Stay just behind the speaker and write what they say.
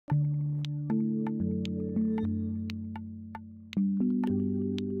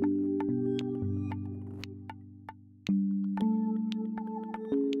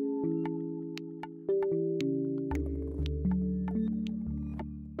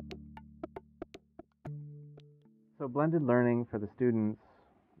So blended learning for the students,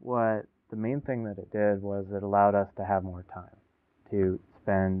 what the main thing that it did was it allowed us to have more time to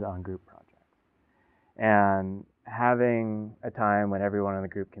spend on group projects. And having a time when everyone in the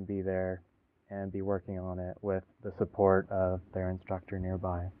group can be there and be working on it with the support of their instructor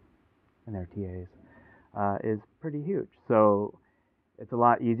nearby and their TAs is pretty huge. So it's a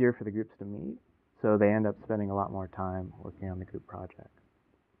lot easier for the groups to meet, so they end up spending a lot more time working on the group project.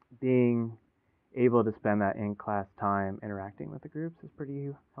 Being able to spend that in-class time interacting with the groups is pretty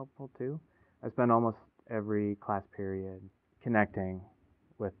helpful too. I spend almost every class period connecting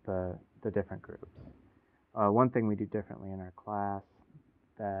with the different groups. One thing we do differently in our class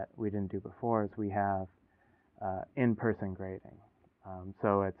that we didn't do before is we have in-person grading.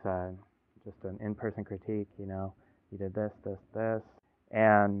 So it's just an in-person critique, you did this, this, this.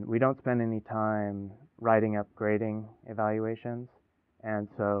 And we don't spend any time writing up grading evaluations. And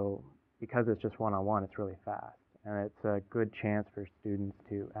so because it's just one-on-one, it's really fast. And it's a good chance for students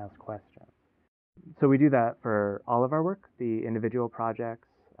to ask questions. So we do that for all of our work. The individual projects,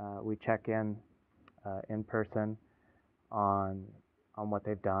 we check in person on what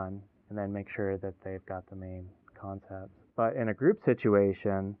they've done, and then make sure that they've got the main concepts. But in a group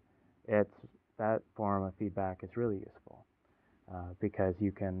situation, that form of feedback is really useful because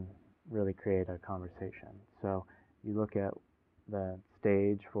you can really create a conversation. So you look at the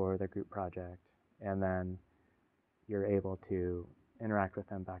stage for the group project, and then you're able to interact with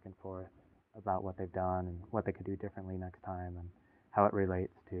them back and forth about what they've done and what they could do differently next time and how it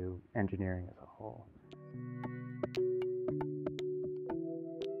relates to engineering as a whole.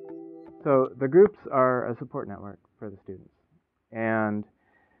 So the groups are a support network for the students. And,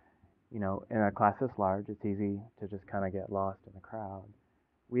 in a class this large, it's easy to just kind of get lost in the crowd.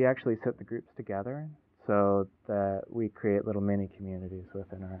 We actually sit the groups together so that we create little mini communities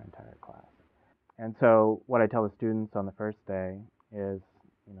within our entire class. And so what I tell the students on the first day is,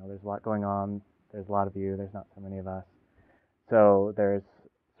 there's a lot going on, there's a lot of you, there's not so many of us. So there's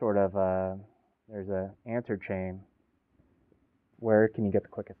sort of there's an answer chain. Where can you get the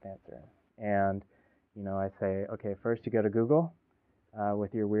quickest answer? And, I say, okay, first you go to Google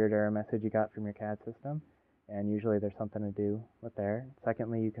with your weird error message you got from your CAD system, and usually there's something to do with there.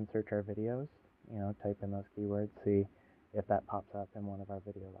 Secondly, you can search our videos, type in those keywords, see if that pops up in one of our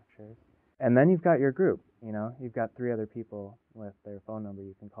video lectures. And then you've got your group, you've got 3 other people with their phone number.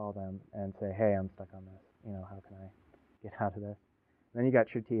 You can call them and say, hey, I'm stuck on this, how can I get out of this? And then you got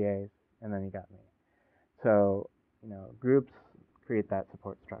your TAs, and then you got me. So, groups create that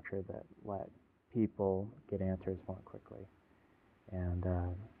support structure that let people get answers more quickly. And,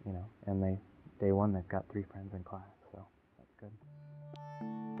 and day one, they've got 3 friends in class, so that's good.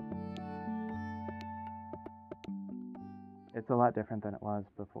 It's a lot different than it was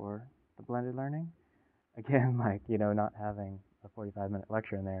before the blended learning. Again, not having a 45-minute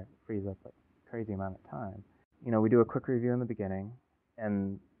lecture in there frees up a crazy amount of time. We do a quick review in the beginning,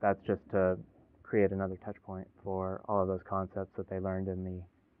 and that's just to create another touch point for all of those concepts that they learned in the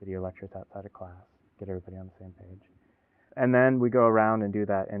video lectures outside of class, get everybody on the same page. And then we go around and do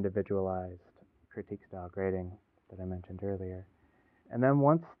that individualized critique-style grading that I mentioned earlier. And then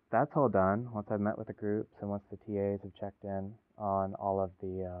once that's all done, once I've met with the groups and once the TAs have checked in on all of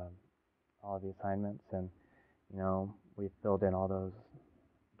the assignments and, we've filled in all those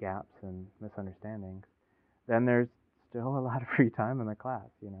gaps and misunderstandings, then there's still a lot of free time in the class,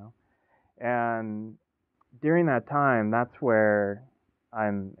 And during that time, that's where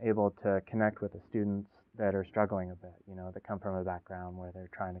I'm able to connect with the students that are struggling a bit, that come from a background where they're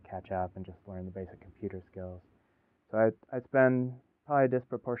trying to catch up and just learn the basic computer skills. So I spend probably a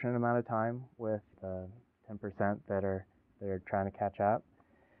disproportionate amount of time with the 10% that are trying to catch up.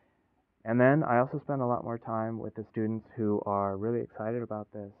 And then I also spend a lot more time with the students who are really excited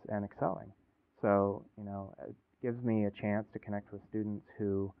about this and excelling. So, it gives me a chance to connect with students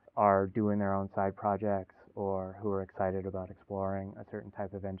who are doing their own side projects or who are excited about exploring a certain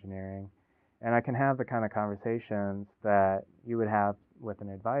type of engineering. And I can have the kind of conversations that you would have with an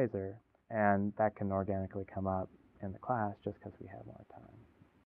advisor, and that can organically come up in the class just because we have more time.